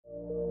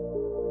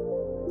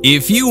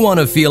If you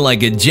want to feel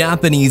like a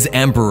Japanese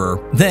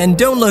emperor, then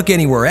don't look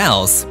anywhere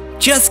else.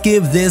 Just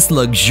give this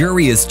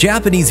luxurious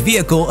Japanese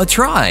vehicle a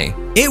try.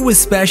 It was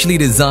specially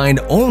designed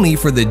only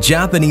for the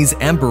Japanese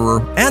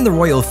emperor and the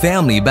royal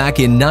family back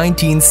in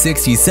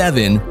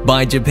 1967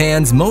 by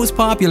Japan's most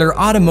popular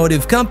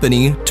automotive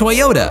company,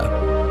 Toyota.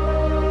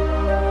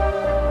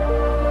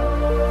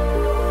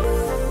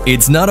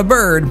 It's not a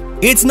bird,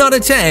 it's not a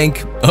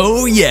tank.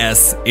 Oh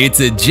yes,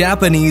 it's a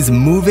Japanese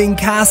moving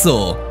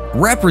castle.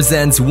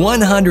 Represents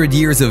 100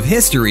 years of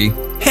history,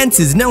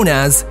 hence is known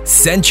as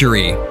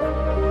Century.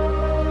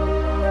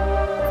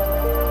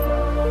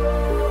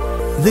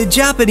 The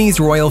Japanese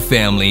royal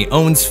family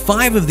owns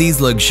 5 of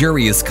these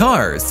luxurious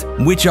cars,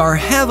 which are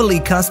heavily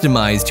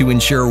customized to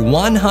ensure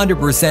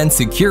 100%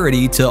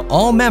 security to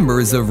all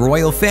members of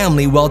royal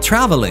family while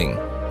traveling.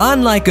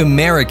 Unlike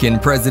American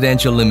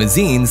presidential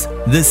limousines,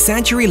 the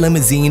Century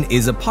Limousine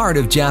is a part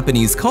of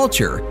Japanese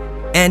culture,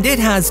 and it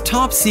has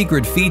top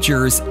secret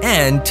features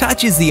and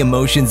touches the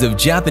emotions of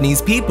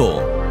Japanese people.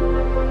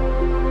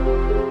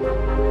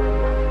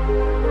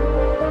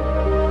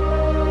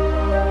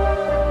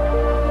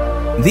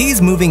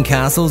 These moving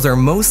castles are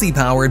mostly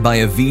powered by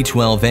a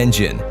V12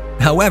 engine.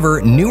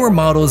 However, newer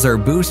models are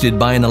boosted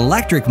by an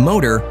electric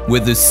motor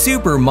with a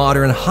super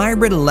modern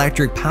hybrid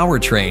electric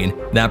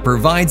powertrain that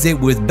provides it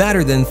with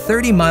better than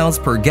 30 miles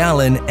per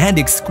gallon and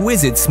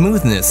exquisite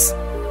smoothness.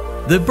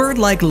 The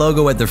bird-like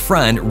logo at the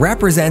front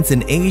represents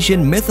an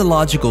Asian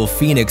mythological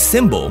phoenix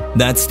symbol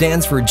that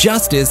stands for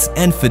justice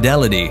and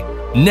fidelity.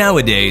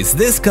 Nowadays,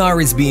 this car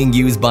is being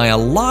used by a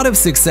lot of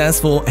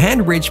successful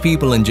and rich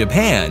people in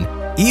Japan.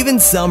 Even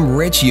some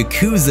rich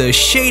Yakuza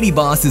shady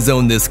bosses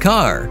own this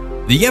car.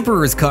 The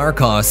Emperor's car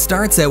cost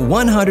starts at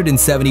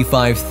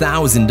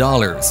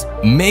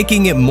 $175,000,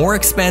 making it more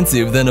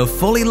expensive than a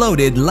fully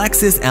loaded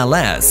Lexus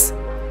LS.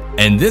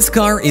 And this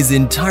car is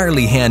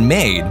entirely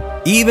handmade.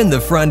 Even the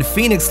front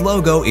Phoenix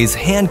logo is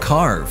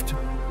hand-carved.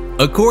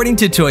 According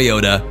to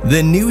Toyota,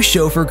 the new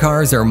chauffeur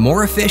cars are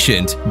more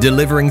efficient,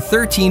 delivering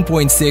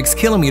 13.6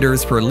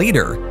 kilometers per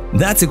liter.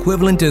 That's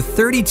equivalent to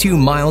 32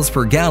 miles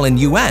per gallon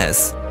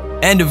US.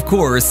 And of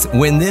course,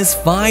 when this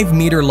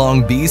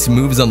 5-meter-long beast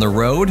moves on the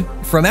road,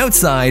 from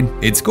outside,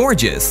 it's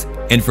gorgeous,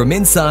 and from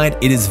inside,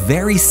 it is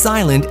very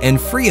silent and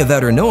free of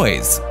outer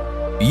noise.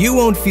 You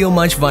won't feel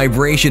much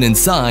vibration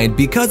inside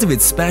because of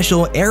its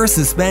special air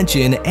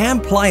suspension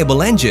and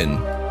pliable engine.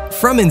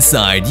 From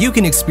inside, you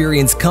can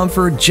experience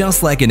comfort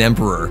just like an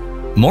emperor.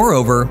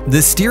 Moreover,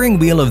 the steering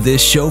wheel of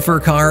this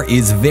chauffeur car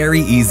is very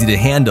easy to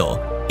handle.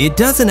 It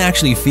doesn't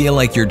actually feel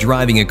like you're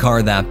driving a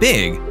car that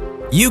big.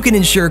 You can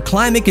ensure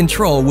climate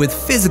control with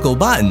physical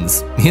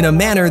buttons in a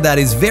manner that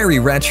is very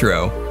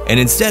retro, and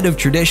instead of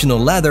traditional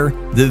leather,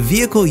 the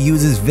vehicle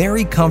uses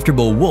very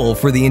comfortable wool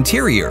for the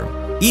interior.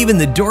 Even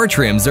the door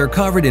trims are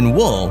covered in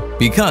wool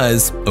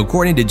because,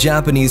 according to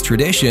Japanese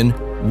tradition,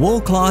 wool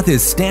cloth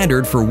is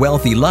standard for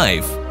wealthy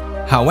life.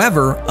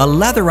 However, a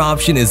leather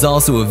option is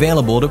also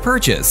available to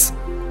purchase.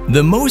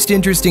 The most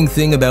interesting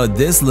thing about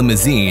this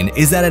limousine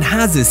is that it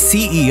has a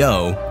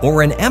CEO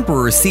or an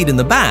emperor seat in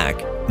the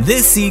back.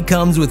 This seat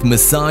comes with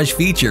massage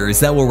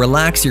features that will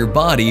relax your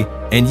body,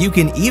 and you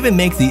can even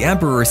make the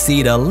Emperor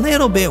seat a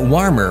little bit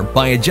warmer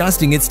by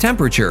adjusting its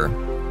temperature.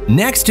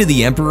 Next to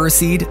the Emperor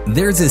seat,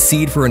 there's a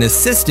seat for an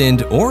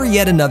assistant or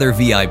yet another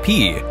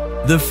VIP.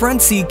 The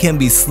front seat can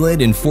be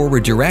slid in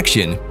forward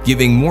direction,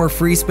 giving more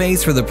free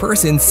space for the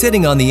person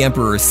sitting on the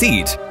Emperor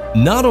seat.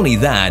 Not only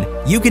that,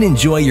 you can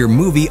enjoy your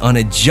movie on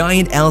a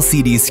giant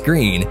LCD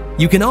screen.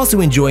 You can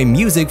also enjoy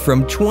music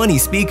from 20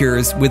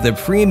 speakers with a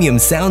premium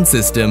sound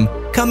system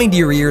coming to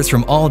your ears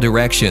from all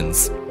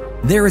directions.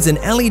 There is an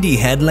LED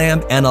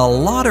headlamp and a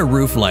lot of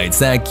roof lights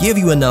that give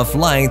you enough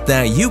light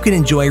that you can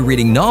enjoy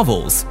reading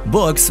novels,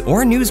 books,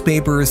 or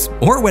newspapers,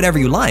 or whatever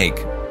you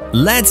like.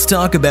 Let's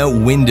talk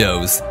about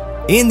windows.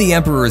 In the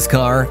Emperor's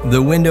car, the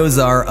windows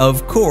are,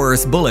 of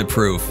course,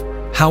 bulletproof.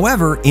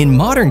 However, in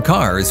modern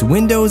cars,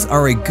 windows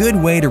are a good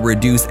way to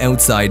reduce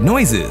outside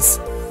noises.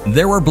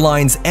 There are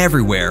blinds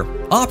everywhere,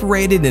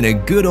 operated in a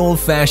good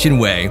old-fashioned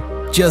way.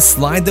 Just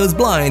slide those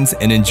blinds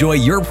and enjoy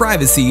your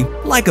privacy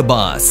like a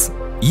boss.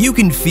 You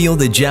can feel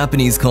the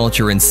Japanese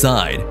culture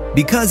inside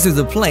because there's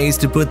a place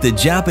to put the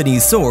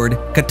Japanese sword,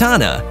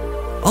 katana.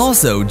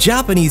 Also,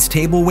 Japanese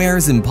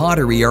tablewares and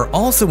pottery are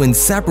also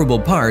inseparable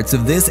parts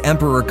of this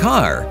Emperor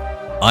car.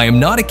 I am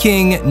not a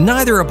king,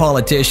 neither a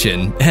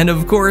politician, and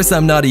of course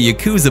I'm not a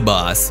Yakuza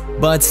boss,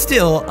 but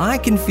still I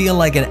can feel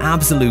like an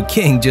absolute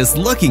king just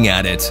looking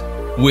at it.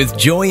 With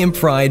joy and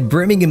pride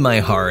brimming in my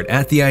heart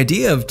at the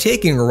idea of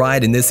taking a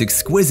ride in this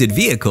exquisite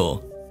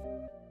vehicle,